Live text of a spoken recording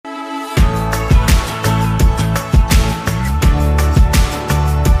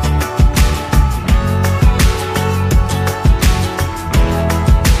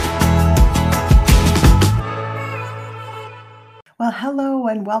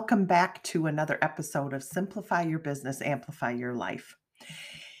and welcome back to another episode of Simplify Your Business, Amplify Your Life.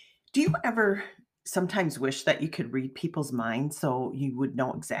 Do you ever sometimes wish that you could read people's minds so you would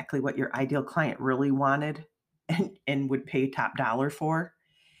know exactly what your ideal client really wanted and would pay top dollar for?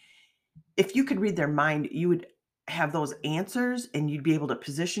 If you could read their mind, you would have those answers and you'd be able to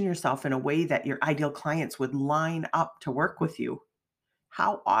position yourself in a way that your ideal clients would line up to work with you.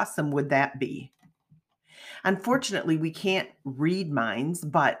 How awesome would that be? Unfortunately, we can't read minds,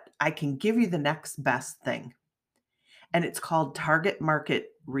 but I can give you the next best thing, and it's called target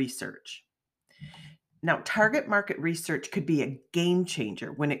market research. Now, target market research could be a game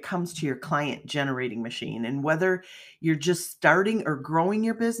changer when it comes to your client generating machine. And whether you're just starting or growing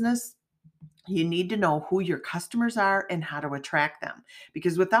your business, you need to know who your customers are and how to attract them.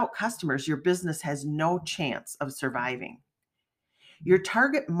 Because without customers, your business has no chance of surviving. Your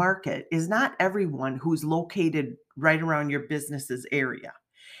target market is not everyone who's located right around your business's area.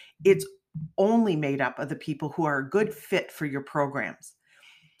 It's only made up of the people who are a good fit for your programs.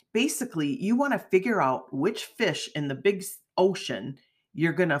 Basically, you want to figure out which fish in the big ocean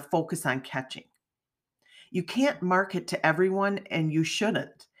you're going to focus on catching. You can't market to everyone, and you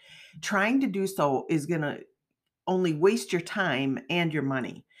shouldn't. Trying to do so is going to only waste your time and your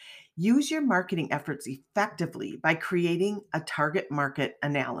money. Use your marketing efforts effectively by creating a target market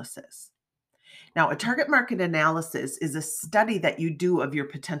analysis. Now, a target market analysis is a study that you do of your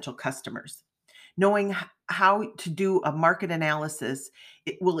potential customers. Knowing how to do a market analysis,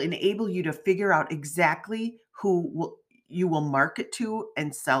 it will enable you to figure out exactly you will market to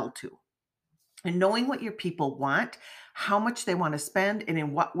and sell to. And knowing what your people want, how much they want to spend, and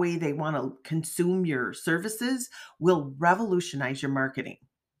in what way they want to consume your services will revolutionize your marketing.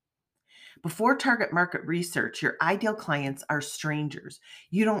 Before target market research, your ideal clients are strangers.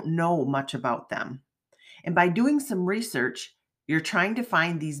 You don't know much about them. And by doing some research, you're trying to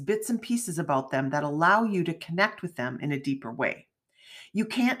find these bits and pieces about them that allow you to connect with them in a deeper way. You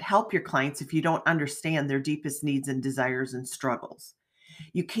can't help your clients if you don't understand their deepest needs and desires and struggles.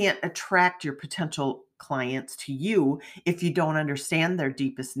 You can't attract your potential clients to you if you don't understand their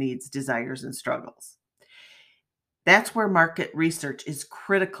deepest needs, desires, and struggles. That's where market research is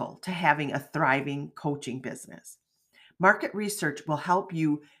critical to having a thriving coaching business. Market research will help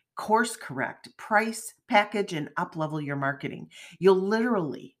you course correct, price, package, and uplevel your marketing. You'll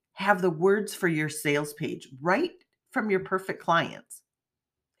literally have the words for your sales page right from your perfect clients.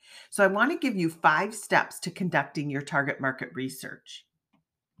 So I want to give you 5 steps to conducting your target market research.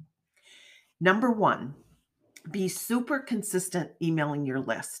 Number 1, be super consistent emailing your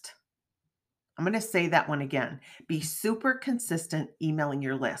list. I'm going to say that one again. Be super consistent emailing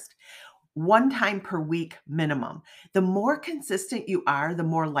your list. 1 time per week minimum. The more consistent you are, the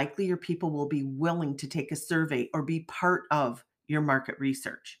more likely your people will be willing to take a survey or be part of your market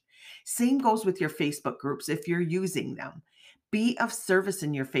research. Same goes with your Facebook groups if you're using them. Be of service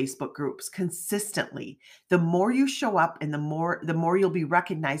in your Facebook groups consistently. The more you show up and the more you'll be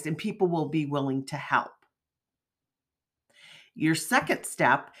recognized and people will be willing to help. Your second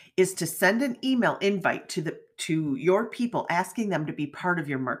step is to send an email invite to your people asking them to be part of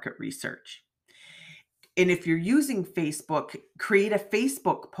your market research. And if you're using Facebook, create a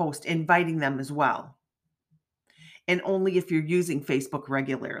Facebook post inviting them as well. And only if you're using Facebook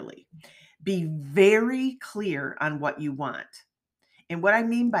regularly. Be very clear on what you want. And what I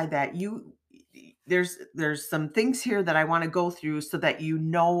mean by that, there's some things here that I want to go through so that you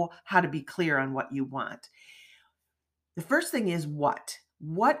know how to be clear on what you want. The first thing is what?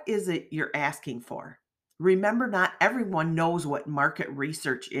 What is it you're asking for? Remember, not everyone knows what market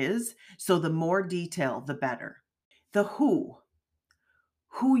research is, so the more detail, the better. The who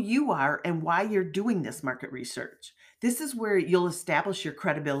you are and why you're doing this market research. This is where you'll establish your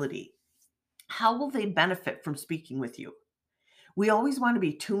credibility. How will they benefit from speaking with you? We always want to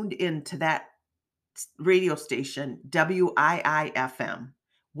be tuned in to that radio station, WIIFM.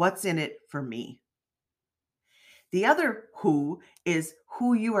 What's in it for me? The other who is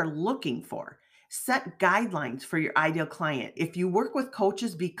who you are looking for. Set guidelines for your ideal client. If you work with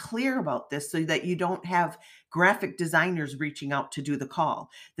coaches, be clear about this so that you don't have graphic designers reaching out to do the call.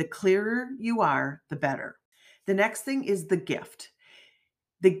 The clearer you are, the better. The next thing is the gift.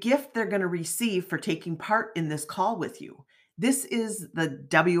 The gift they're going to receive for taking part in this call with you. This is the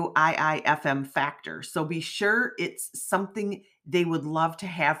WIIFM factor. So be sure it's something they would love to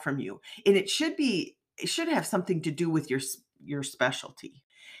have from you. And it should have something to do with your specialty.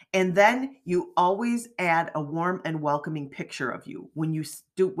 And then you always add a warm and welcoming picture of you when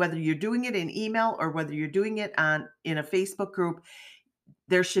whether you're doing it in email or whether you're doing it in a Facebook group.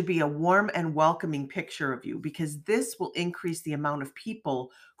 There should be a warm and welcoming picture of you because this will increase the amount of people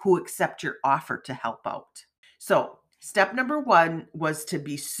who accept your offer to help out. So, step number one was to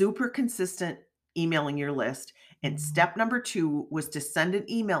be super consistent emailing your list. And step number two was to send an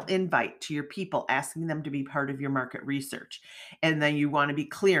email invite to your people asking them to be part of your market research. And then you want to be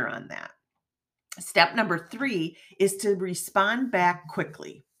clear on that. Step number three is to respond back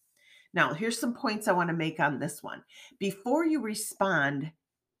quickly. Now, here's some points I want to make on this one. Before you respond,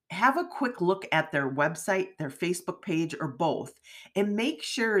 have a quick look at their website, their Facebook page, or both, and make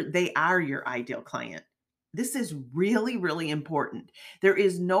sure they are your ideal client. This is really, really important. There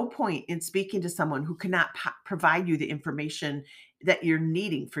is no point in speaking to someone who cannot provide you the information that you're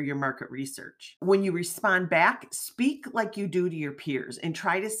needing for your market research. When you respond back, speak like you do to your peers and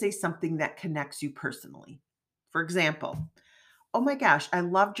try to say something that connects you personally. For example, "Oh my gosh, I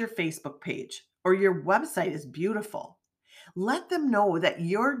loved your Facebook page," or "Your website is beautiful." Let them know that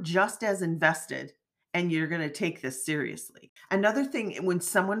you're just as invested and you're going to take this seriously. Another thing, when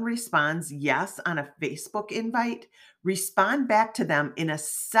someone responds yes on a Facebook invite, respond back to them in a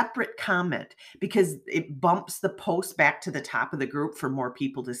separate comment because it bumps the post back to the top of the group for more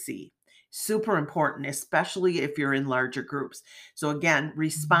people to see. Super important, especially if you're in larger groups. So, again,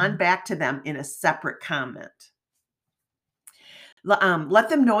 respond back to them in a separate comment. Let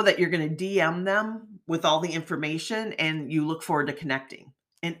them know that you're gonna DM them with all the information and you look forward to connecting.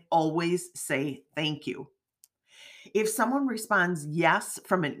 And always say thank you. If someone responds yes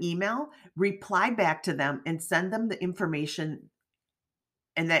from an email, reply back to them and that send them the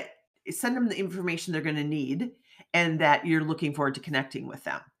information they're gonna need and that you're looking forward to connecting with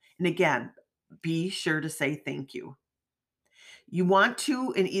them. And again, be sure to say thank you. You want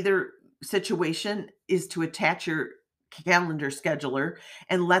to, in either situation, is to attach your calendar scheduler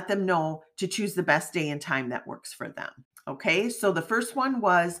and let them know to choose the best day and time that works for them. Okay, so the first one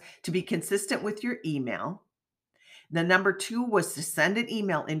was to be consistent with your email. The number two was to send an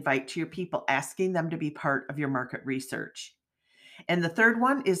email invite to your people asking them to be part of your market research. And the third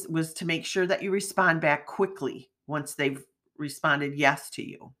one was to make sure that you respond back quickly once they've responded yes to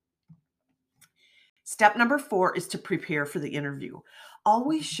you. Step number four is to prepare for the interview.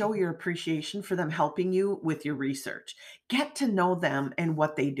 Always show your appreciation for them helping you with your research. Get to know them and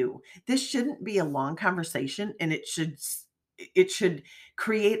what they do. This shouldn't be a long conversation and it should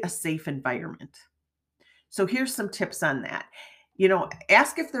create a safe environment. So here's some tips on that.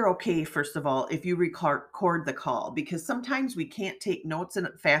 Ask if they're okay, first of all, if you record the call, because sometimes we can't take notes in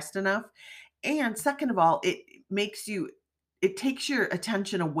it fast enough. And second of all, it takes your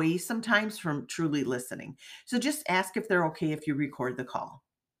attention away sometimes from truly listening. So just ask if they're okay if you record the call.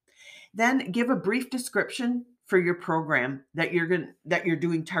 Then give a brief description for your program that you're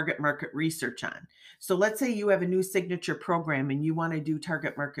doing target market research on. So let's say you have a new signature program and you want to do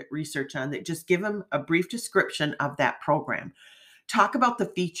target market research on that. Just give them a brief description of that program. Talk about the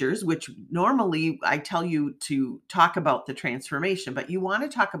features, which normally I tell you to talk about the transformation, but you want to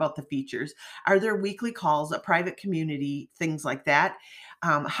talk about the features. Are there weekly calls, a private community, things like that?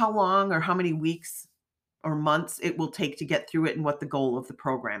 How long or how many weeks or months it will take to get through it and what the goal of the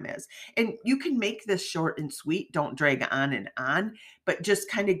program is. And you can make this short and sweet. Don't drag on, but just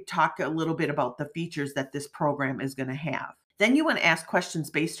kind of talk a little bit about the features that this program is going to have. Then you want to ask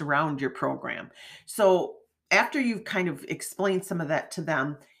questions based around your program. So after you've kind of explained some of that to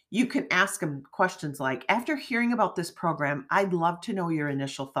them, you can ask them questions like, "After hearing about this program, I'd love to know your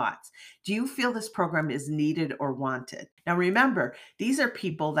initial thoughts. Do you feel this program is needed or wanted?" Now, remember, these are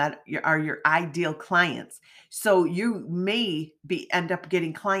people that are your ideal clients. So you may end up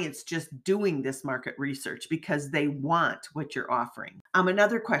getting clients just doing this market research because they want what you're offering.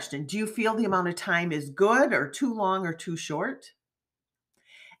 Another question, do you feel the amount of time is good or too long or too short?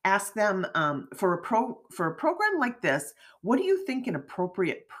 Ask them, for a program like this, what do you think an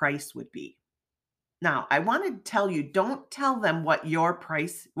appropriate price would be? Now, I want to tell you, don't tell them what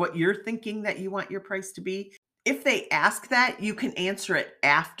you're thinking that you want your price to be. If they ask that, you can answer it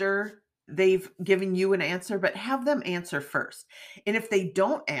after they've given you an answer, but have them answer first. And if they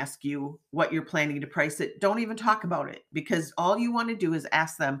don't ask you what you're planning to price it, don't even talk about it because all you want to do is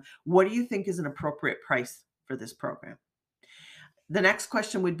ask them, what do you think is an appropriate price for this program? The next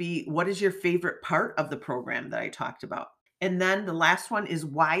question would be, what is your favorite part of the program that I talked about? And then the last one is,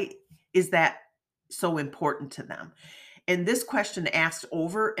 why is that so important to them? And this question asked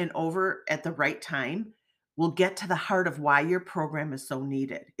over and over at the right time will get to the heart of why your program is so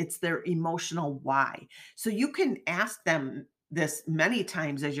needed. It's their emotional why. So you can ask them this many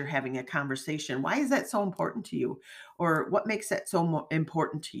times as you're having a conversation. Why is that so important to you? Or what makes that so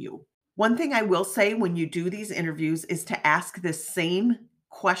important to you? One thing I will say when you do these interviews is to ask the same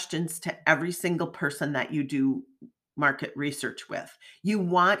questions to every single person that you do market research with. You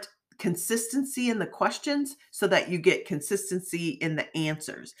want consistency in the questions so that you get consistency in the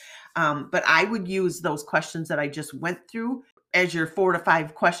answers. But I would use those questions that I just went through as your 4 to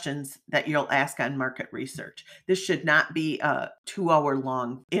 5 questions that you'll ask on market research. This should not be a 2 hour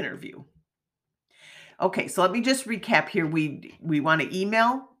long interview. Okay, so let me just recap here. We want to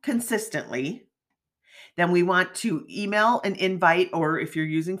email consistently. Then we want to email and invite, or if you're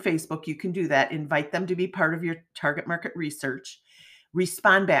using Facebook, you can do that. Invite them to be part of your target market research.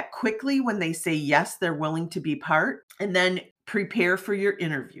 Respond back quickly when they say yes, they're willing to be part, and then prepare for your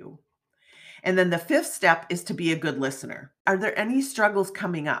interview. And then the fifth step is to be a good listener. Are there any struggles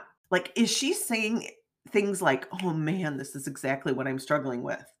coming up? Like, is she saying things like, oh man, this is exactly what I'm struggling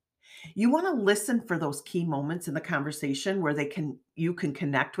with? You want to listen for those key moments in the conversation where you can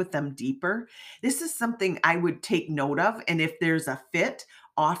connect with them deeper. This is something I would take note of, and if there's a fit,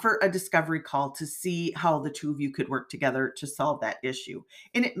 offer a discovery call to see how the two of you could work together to solve that issue.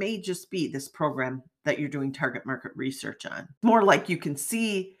 And it may just be this program that you're doing target market research on. More like you can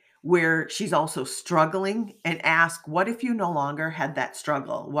see where she's also struggling and ask, what if you no longer had that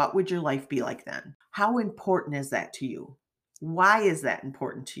struggle? What would your life be like then? How important is that to you? Why is that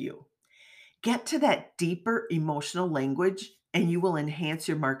important to you? Get to that deeper emotional language and you will enhance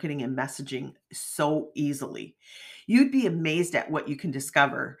your marketing and messaging so easily. You'd be amazed at what you can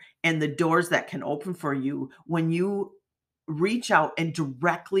discover and the doors that can open for you when you reach out and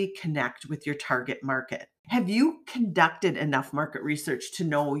directly connect with your target market. Have you conducted enough market research to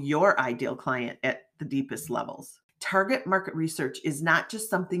know your ideal client at the deepest levels? Target market research is not just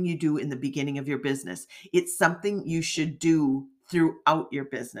something you do in the beginning of your business. It's something you should do throughout your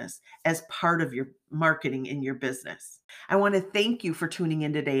business as part of your marketing in your business. I want to thank you for tuning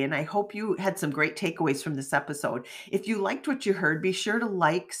in today, and I hope you had some great takeaways from this episode. If you liked what you heard, be sure to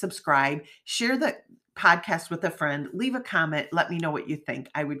like, subscribe, share the podcast with a friend, leave a comment, let me know what you think.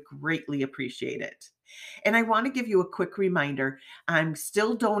 I would greatly appreciate it. And I want to give you a quick reminder. I'm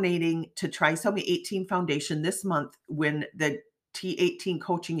still donating to Trisomy 18 Foundation this month when the T18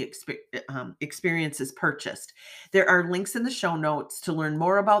 coaching experience is purchased. There are links in the show notes to learn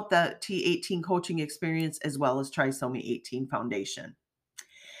more about the T18 coaching experience as well as Trisomy 18 Foundation.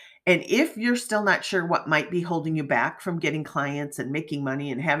 And if you're still not sure what might be holding you back from getting clients and making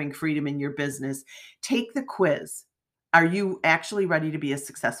money and having freedom in your business, take the quiz. Are you actually ready to be a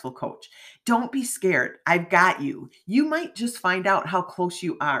successful coach? Don't be scared. I've got you. You might just find out how close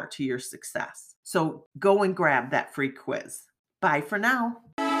you are to your success. So go and grab that free quiz. Bye for now.